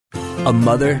a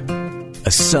mother,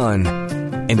 a son,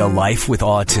 and a life with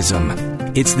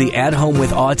autism. It's the At Home with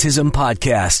Autism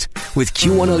podcast with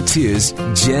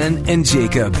Q102's Jen and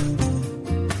Jacob.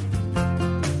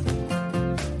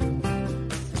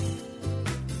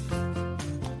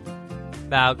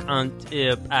 Welcome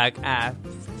to podcast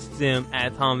Zoom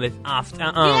at Home with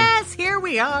Autism. Yes, here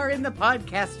we are in the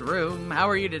podcast room. How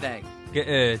are you today?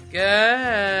 Good.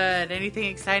 Good. Anything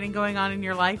exciting going on in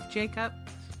your life, Jacob?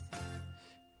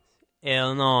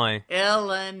 Illinois.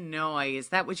 Illinois. Is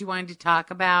that what you wanted to talk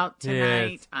about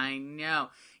tonight? Yes. I know.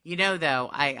 You know, though,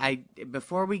 I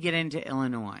before we get into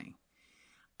Illinois,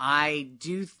 I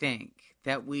do think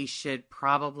that we should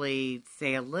probably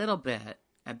say a little bit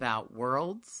about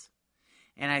Worlds.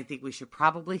 And I think we should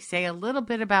probably say a little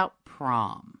bit about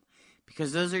prom,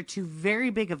 because those are two very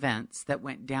big events that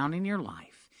went down in your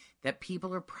life that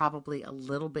people are probably a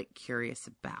little bit curious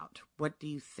about. What do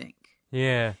you think?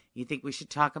 Yeah. You think we should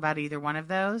talk about either one of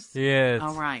those? Yes.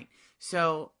 All right.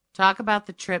 So talk about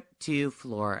the trip to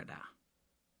Florida.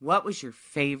 What was your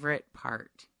favorite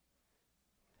part?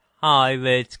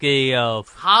 Hollywood Studios.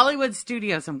 Hollywood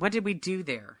Studios. And what did we do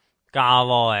there? Star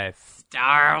Wars.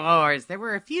 Star Wars. There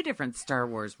were a few different Star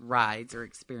Wars rides or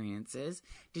experiences.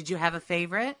 Did you have a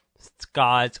favorite?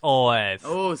 Star Tours.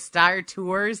 Oh, Star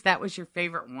Tours. That was your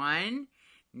favorite one?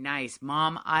 Nice.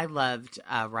 Mom, I loved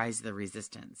Rise of the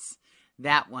Resistance.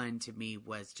 That one to me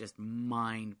was just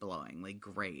mind-blowingly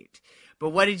great. But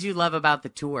what did you love about the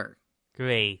tour?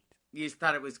 Great. You just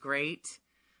thought it was great?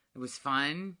 It was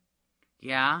fun?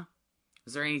 Yeah?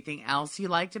 Was there anything else you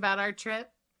liked about our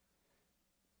trip?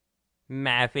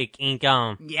 Magic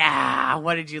Kingdom. Yeah.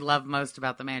 What did you love most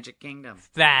about the Magic Kingdom?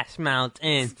 Splash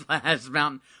Mountain. Splash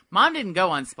Mountain. Mom didn't go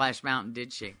on Splash Mountain,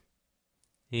 did she?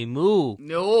 He moved.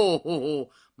 No.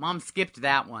 Mom skipped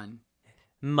that one.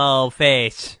 Mo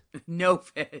fish. No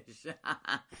fish.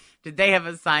 Did they have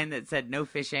a sign that said no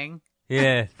fishing?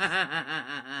 Yes.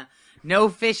 No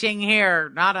fishing here.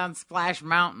 Not on Splash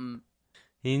Mountain.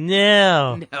 He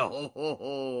knew.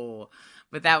 No.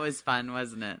 But that was fun,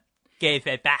 wasn't it? Gave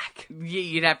it back.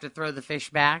 You'd have to throw the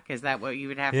fish back? Is that what you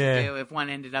would have to do? If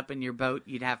one ended up in your boat,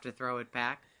 you'd have to throw it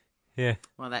back? Yeah.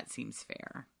 Well, that seems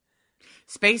fair.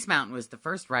 Space Mountain was the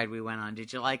first ride we went on.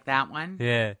 Did you like that one?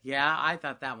 Yeah. Yeah, I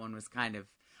thought that one was kind of...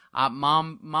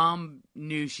 Mom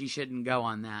knew she shouldn't go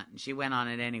on that, and she went on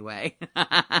it anyway.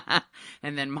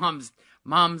 And then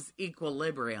Mom's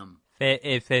equilibrium.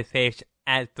 It's a fish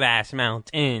at Splash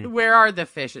Mountain. Where are the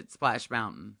fish at Splash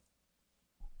Mountain?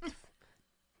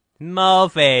 Mo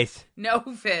fish. No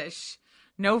fish.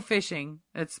 No fishing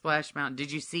at Splash Mountain.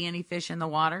 Did you see any fish in the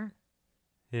water?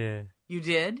 Yeah. You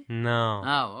did? No.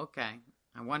 Oh, okay.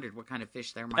 I wondered what kind of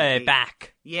fish there might be.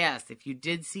 Back. Yes, if you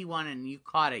did see one and you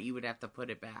caught it, you would have to put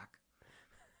it back.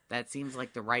 That seems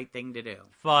like the right thing to do.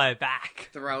 Throw it back.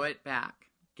 Throw it back.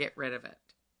 Get rid of it.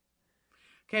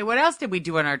 Okay, what else did we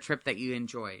do on our trip that you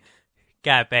enjoyed?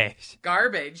 Garbage.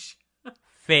 Garbage?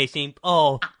 Fishing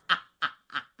pole.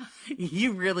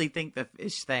 You really think the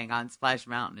fish thing on Splash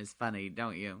Mountain is funny,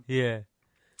 don't you? Yeah.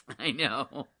 I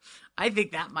know. I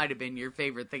think that might have been your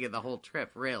favorite thing of the whole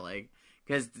trip, really.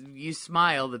 Because you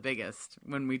smile the biggest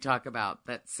when we talk about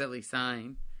that silly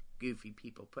sign. Goofy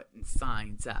people putting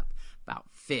signs up about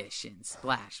fish in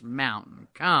Splash Mountain.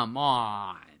 Come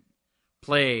on.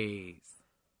 Please.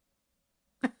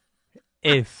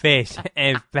 A fish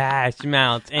in Splash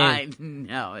Mountain. I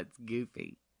know, it's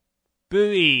goofy.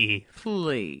 Please.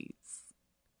 Please.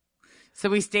 So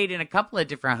we stayed in a couple of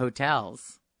different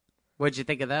hotels. What'd you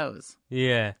think of those?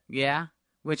 Yeah. Yeah?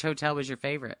 Which hotel was your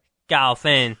favorite?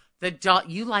 Dolphin.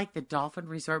 You like the Dolphin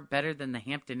Resort better than the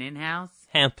Hampton Inn House?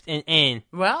 Hampton Inn.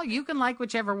 Well, you can like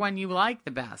whichever one you like the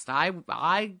best.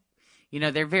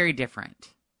 They're very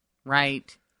different,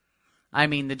 right? I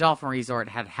mean, the Dolphin Resort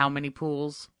had how many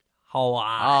pools? A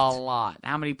lot. A lot.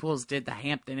 How many pools did the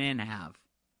Hampton Inn have?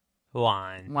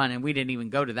 One. One, and we didn't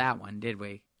even go to that one, did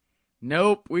we?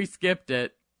 Nope, we skipped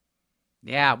it.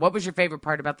 Yeah, what was your favorite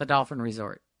part about the Dolphin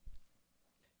Resort?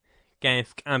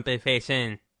 Games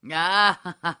competition.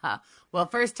 Ah, well,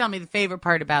 first tell me the favorite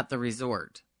part about the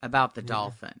resort, about the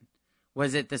Dolphin.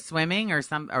 Was it the swimming or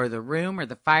the room or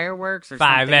the fireworks or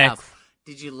something else?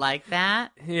 Did you like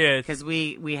that? Yes. Because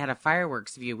we had a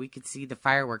fireworks view. We could see the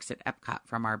fireworks at Epcot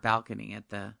from our balcony at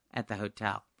the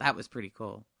hotel. That was pretty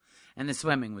cool. And the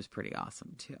swimming was pretty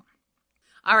awesome, too.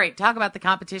 All right, talk about the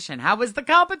competition. How was the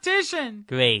competition?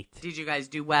 Great. Did you guys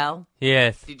do well?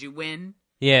 Yes. Did you win?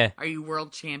 Yeah. Are you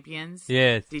world champions?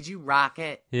 Yes. Did you rock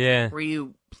it? Yeah. Were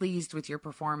you pleased with your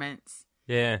performance?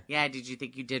 Yeah. Yeah, did you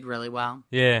think you did really well?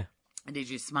 Yeah. Did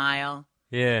you smile?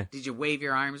 Yeah. Did you wave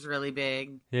your arms really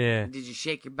big? Yeah. Did you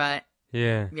shake your butt?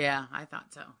 Yeah. Yeah, I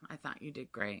thought so. I thought you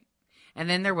did great. And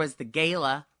then there was the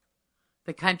gala,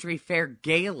 the country fair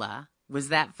gala. Was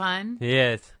that fun?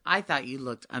 Yes. I thought you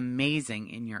looked amazing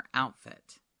in your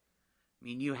outfit. I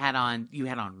mean, you had on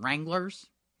Wranglers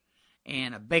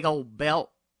and a big old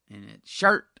belt and a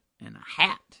shirt and a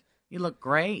hat. You look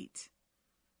great.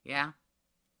 Yeah.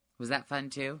 Was that fun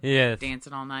too? Yes.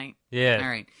 Dancing all night? Yes. All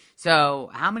right.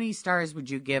 So, how many stars would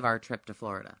you give our trip to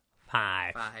Florida?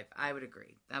 5. 5. I would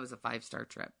agree. That was a 5-star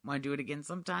trip. Want to do it again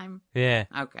sometime? Yeah.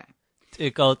 Okay. To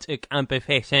go to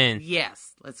competition.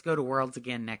 Yes. Let's go to Worlds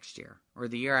again next year or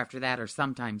the year after that or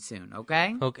sometime soon.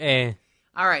 Okay? Okay.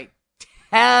 All right.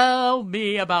 Tell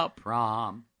me about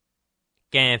prom.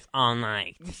 Dance all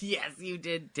night. Yes, you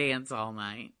did dance all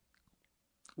night.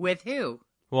 With who?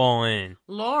 Lauren.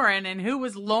 Lauren. And who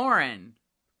was Lauren?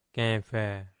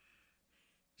 Jennifer.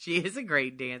 She is a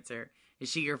great dancer. Is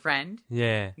she your friend?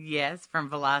 Yeah. Yes, from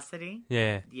Velocity?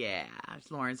 Yeah. Yeah,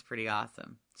 Lauren's pretty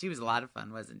awesome. She was a lot of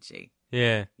fun, wasn't she?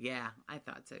 Yeah. Yeah, I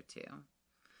thought so too.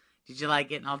 Did you like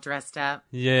getting all dressed up?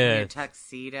 Yeah. Your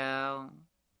tuxedo?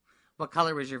 What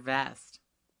color was your vest?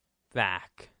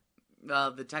 Black.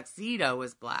 Well, the tuxedo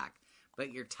was black,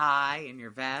 but your tie and your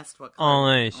vest, what color?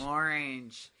 Orange.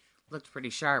 Orange. Looked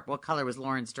pretty sharp. What color was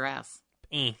Lauren's dress?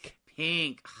 Pink.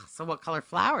 Pink. So what color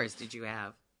flowers did you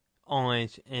have?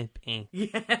 Orange and pink.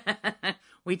 Yeah.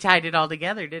 We tied it all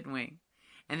together, didn't we?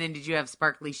 And then did you have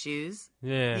sparkly shoes?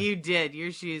 Yeah. You did.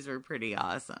 Your shoes were pretty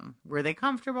awesome. Were they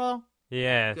comfortable?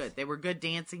 Yes. Good. They were good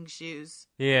dancing shoes.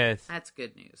 Yes. That's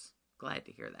good news. Glad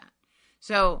to hear that.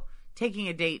 So, taking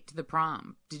a date to the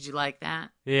prom. Did you like that?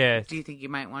 Yes. Do you think you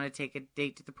might want to take a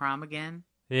date to the prom again?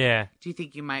 Yeah. Do you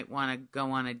think you might want to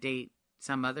go on a date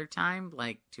some other time,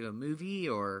 like to a movie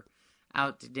or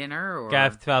out to dinner? Or Go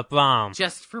to a prom.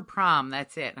 just for prom,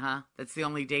 that's it, huh? That's the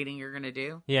only dating you're going to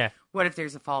do? Yeah. What if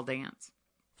there's a fall dance?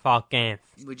 Fall dance.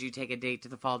 Would you take a date to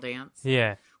the fall dance?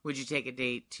 Yeah. Would you take a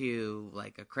date to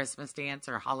like a Christmas dance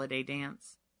or a holiday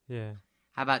dance? Yeah.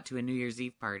 How about to a New Year's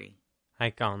Eve party? I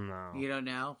don't know. You don't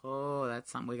know? Oh,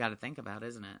 that's something we got to think about,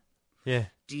 isn't it? Yeah.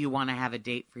 Do you want to have a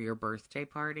date for your birthday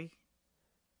party?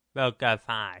 We'll go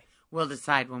 5. We'll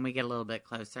decide when we get a little bit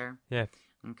closer. Yeah.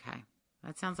 Okay.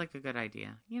 That sounds like a good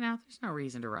idea. You know, there's no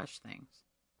reason to rush things.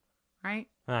 Right?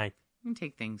 Right. You can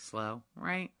take things slow,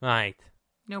 right? Right.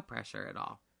 No pressure at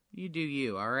all. You do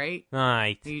you, all right?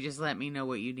 Right. You just let me know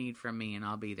what you need from me and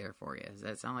I'll be there for you. Does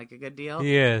that sound like a good deal?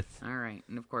 Yes. All right.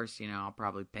 And of course, you know, I'll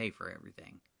probably pay for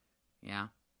everything. Yeah?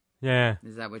 Yeah.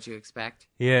 Is that what you expect?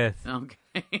 Yes.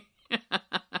 Okay.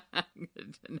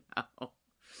 Good to know.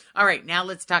 All right, now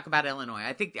let's talk about Illinois.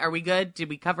 I think, are we good? Did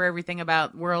we cover everything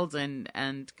about Worlds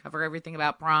and cover everything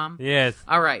about prom? Yes.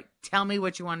 All right, tell me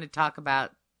what you want to talk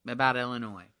about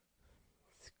Illinois.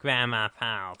 Grandma's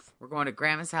house. We're going to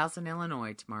Grandma's house in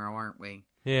Illinois tomorrow, aren't we?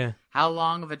 Yeah. How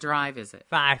long of a drive is it?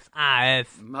 5 hours.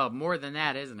 Well, more than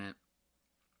that, isn't it?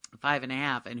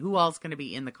 5.5. And who else going to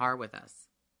be in the car with us?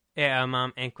 Yeah,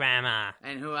 Mom and Grandma.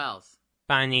 And who else?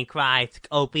 Bunny, Clyde,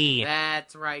 Opie.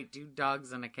 That's right, 2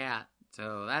 dogs and a cat.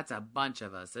 So that's a bunch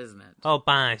of us, isn't it? Whole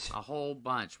bunch. A whole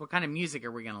bunch. What kind of music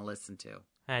are we going to listen to?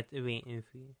 Had to be in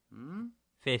Hmm?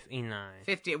 59.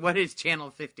 50. What is channel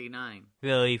 59?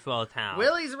 Willie's Roadhouse.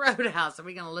 Willie's Roadhouse. Are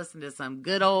we going to listen to some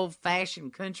good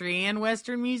old-fashioned country and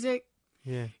western music?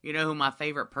 Yeah. You know who my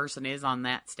favorite person is on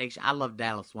that station? I love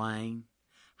Dallas Wayne.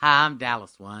 Hi, I'm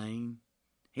Dallas Wayne.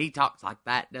 He talks like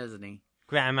that, doesn't he?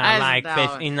 Grandma That's liked dollar.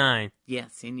 59.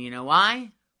 Yes, and you know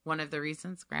why? One of the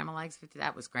reasons Grandma likes 50,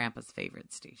 that was Grandpa's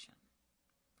favorite station.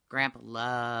 Grandpa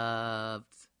loved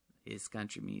his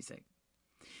country music.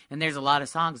 And there's a lot of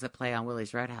songs that play on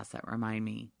Willie's Roadhouse that remind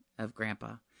me of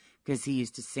Grandpa, because he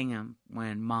used to sing them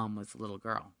when Mom was a little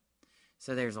girl.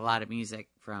 So there's a lot of music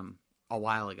from a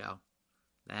while ago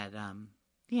that,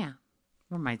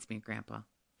 reminds me of Grandpa.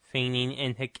 Singing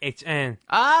in the kitchen.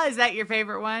 Ah, is that your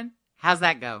favorite one? How's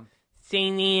that go?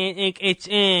 Singing in the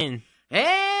kitchen.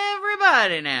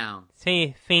 Everybody now.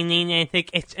 Singing in the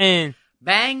kitchen.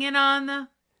 Banging on the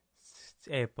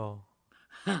Table.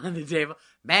 on the table.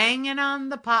 Banging on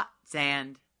the pots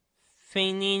and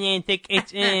Singing in the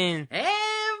kitchen.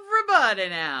 everybody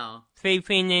now.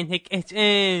 Sleeping in the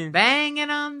kitchen. Banging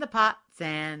on the pots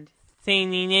and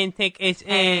Singing in the kitchen.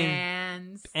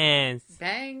 pans. And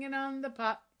Banging on the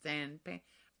pots and pans.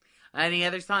 Any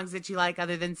other songs that you like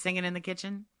other than singing in the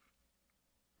kitchen?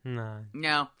 no.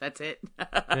 No, that's it.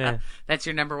 Yeah. That's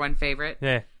your number one favorite?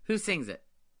 Yeah. Who sings it?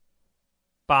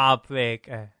 Bob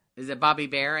Baker. Is it Bobby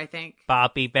Bear, I think?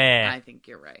 Bobby Bear. I think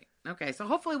you're right. Okay, so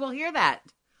hopefully we'll hear that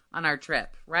on our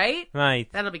trip, right? Right.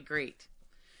 That'll be great.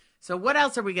 So what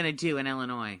else are we going to do in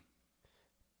Illinois?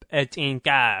 It's in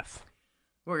golf.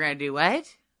 We're going to do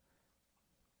what?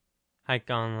 I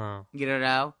don't know. You don't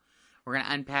know? We're going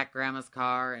to unpack Grandma's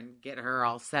car and get her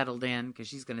all settled in because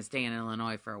she's going to stay in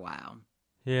Illinois for a while.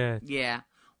 Yeah. Yeah.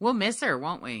 We'll miss her,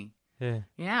 won't we? Yeah.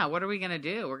 Yeah, what are we going to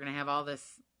do? We're going to have all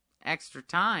this extra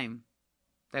time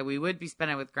that we would be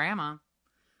spending with Grandma.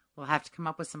 We'll have to come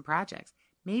up with some projects.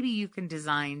 Maybe you can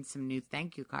design some new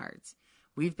thank you cards.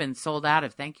 We've been sold out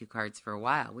of thank you cards for a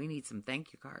while. We need some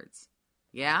thank you cards.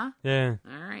 Yeah? Yeah.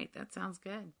 All right, that sounds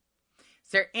good.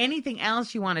 Is there anything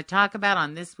else you want to talk about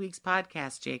on this week's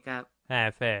podcast, Jacob?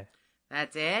 That's it.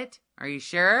 That's it? Are you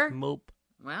sure? Nope.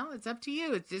 Well, it's up to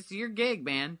you. It's just your gig,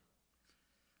 man.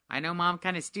 I know Mom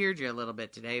kind of steered you a little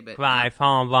bit today, but... Drive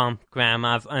home from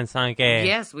Grandma's on Sunday.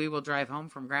 Yes, we will drive home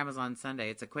from Grandma's on Sunday.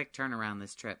 It's a quick turnaround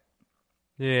this trip.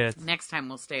 Yes. Next time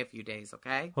we'll stay a few days,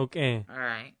 okay? Okay. All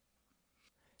right.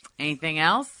 Anything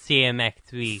else? See you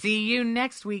next week. See you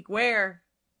next week. Where?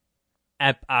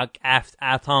 At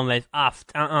home with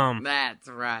after. That's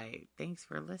right. Thanks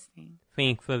for listening.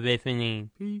 Thanks for listening.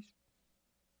 Peace.